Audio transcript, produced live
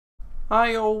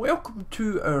Hi all, welcome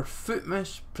to our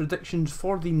FUTMAS predictions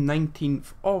for the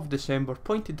 19th of December,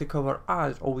 pointed to cover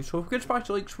as always. So if you could smash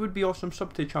the likes would be awesome.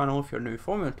 Sub to the channel if you're new.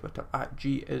 Follow me on Twitter at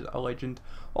 @GIsALegend.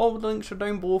 All the links are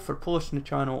down below for playlists on the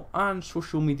channel and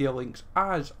social media links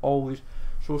as always.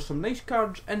 So some nice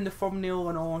cards in the thumbnail,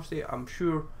 and honestly I'm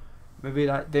sure maybe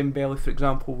that Dembele for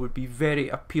example would be very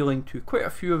appealing to quite a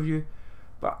few of you.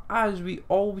 But as we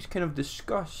always kind of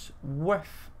discuss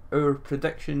with our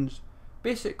predictions,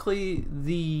 basically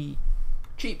the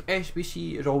cheap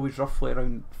SBC is always roughly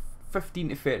around 15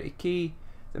 to 30k,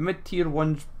 the mid tier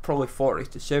one's probably 40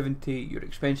 to 70, your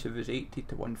expensive is 80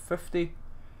 to 150,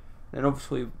 then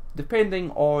obviously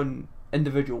depending on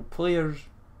individual players,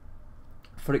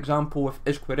 for example if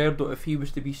Izquierdo, if he was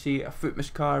to be say a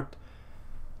FUTMAS card,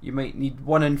 you might need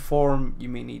one in form, you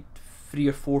may need 3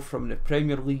 or 4 from the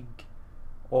Premier League,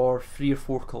 or 3 or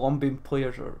 4 Colombian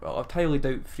players, or well, I highly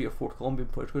doubt 3 or 4 Colombian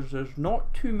players because there's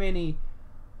not too many,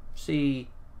 say,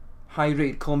 high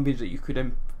rated Colombians that you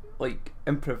could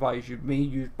improvise. You may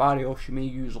use Barrios, you may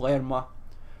use Lerma,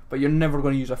 but you're never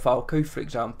going to use a Falcao for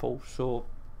example, so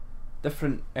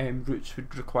different routes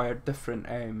would require different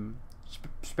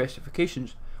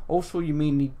specifications. Also you may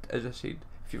need, as I said,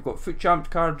 if you've got FUT Champs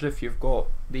cards, if you've got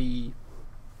the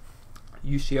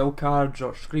UCL cards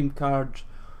or Scream cards,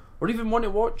 or even one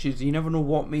it watches, you never know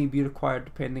what may be required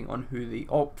depending on who they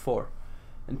opt for.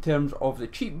 In terms of the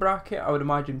cheap bracket, I would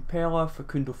imagine Pella,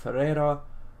 Facundo Ferreira,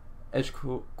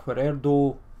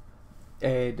 Izquierdo,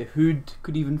 the Hood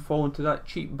could even fall into that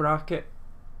cheap bracket.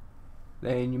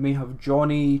 Then you may have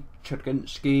Johnny,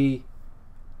 Cherginsky.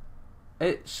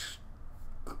 It's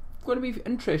going to be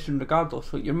interesting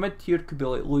regardless. Like your mid tier could be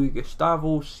like Louis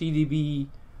Gustavo, CDB,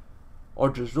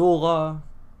 Odriozola,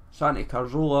 Santi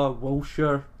Cazorla,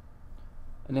 Wilshere.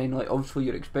 And then like obviously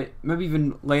you're maybe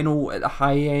even Leno at the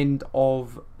high end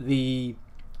of the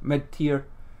mid tier.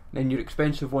 Then your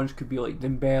expensive ones could be like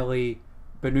Dembele,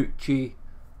 Bonucci,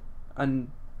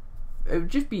 and it would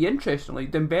just be interesting.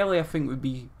 Like Dembele I think would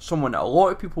be someone that a lot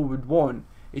of people would want,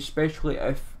 especially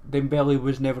if Dembele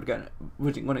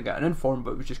wasn't going to get an inform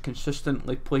but was just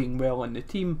consistently playing well in the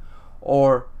team,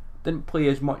 or didn't play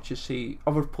as much as say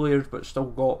other players but still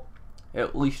got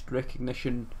at least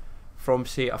recognition from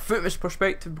say a FUTMAS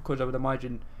perspective, because I would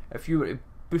imagine if you were to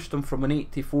boost them from an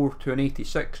 84 to an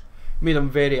 86, made them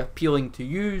very appealing to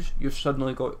use, you've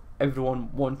suddenly got everyone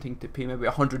wanting to pay maybe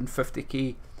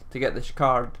 150k to get this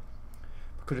card.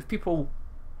 Because if people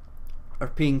are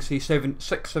paying say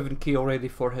 7k already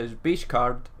for his base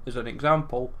card as an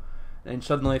example, then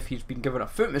suddenly if he's been given a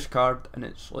FUTMAS card and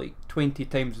it's like 20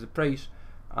 times the price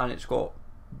and it's got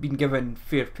been given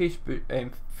fair pace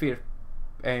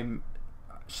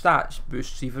stats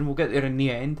boosts, even we'll get there in the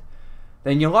end,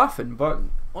 then you're laughing. But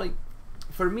like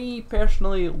for me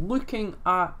personally, looking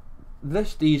at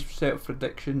this day's set of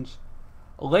predictions,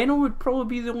 Leno would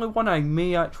probably be the only one I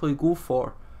may actually go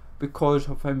for because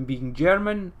of him being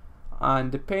German,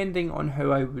 and depending on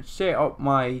how I would set up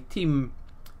my team,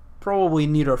 probably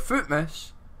nearer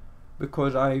FUTMAS,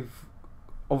 because I've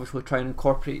obviously tried to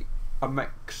incorporate a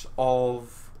mix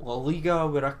of La Liga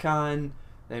where I can,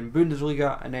 then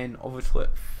Bundesliga, and then obviously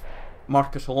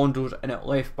Marcus Alonso's in at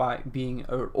left back being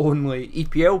our only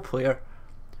EPL player.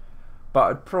 But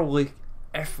I'd probably,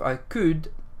 if I could,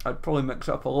 I'd probably mix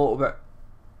up a little bit.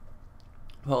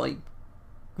 But like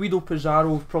Guido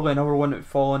Pizarro is probably another one that would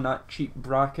fall in that cheap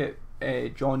bracket.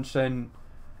 Johnson,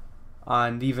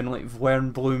 and even like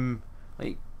Wernbloom.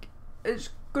 Like it's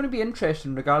going to be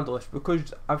interesting regardless,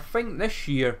 because I think this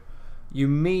year you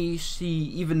may see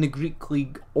even the Greek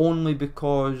League only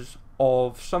because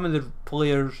of some of the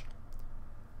players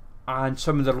and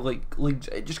some of their like leagues.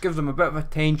 It just gives them a bit of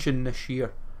attention this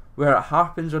year. Where it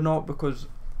happens or not because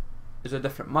is a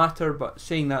different matter, but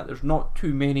saying that, there's not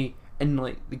too many in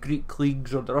like the Greek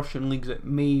leagues or the Russian leagues that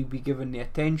may be given the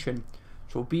attention,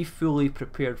 so be fully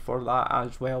prepared for that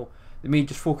as well. They may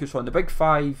just focus on the big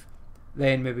five,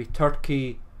 then maybe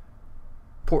Turkey,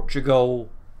 Portugal,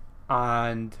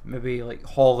 and maybe like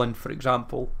Holland for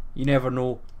example. You never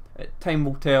know, time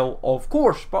will tell of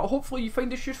course, but hopefully you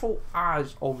find this useful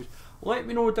as always. Let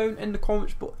me know down in the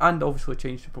comments, and obviously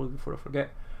change the probably before I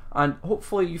forget, and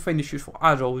hopefully you find this useful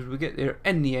as always. We get there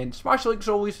in the end. Smash the like as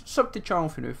always, sub to the channel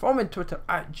for now, follow me on Twitter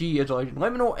at @GIsALegend.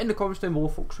 Let me know in the comments down below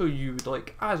folks who you would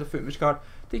like as a FUTMAS card.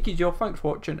 Take it easy, thanks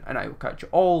for watching, and I will catch you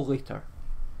all later.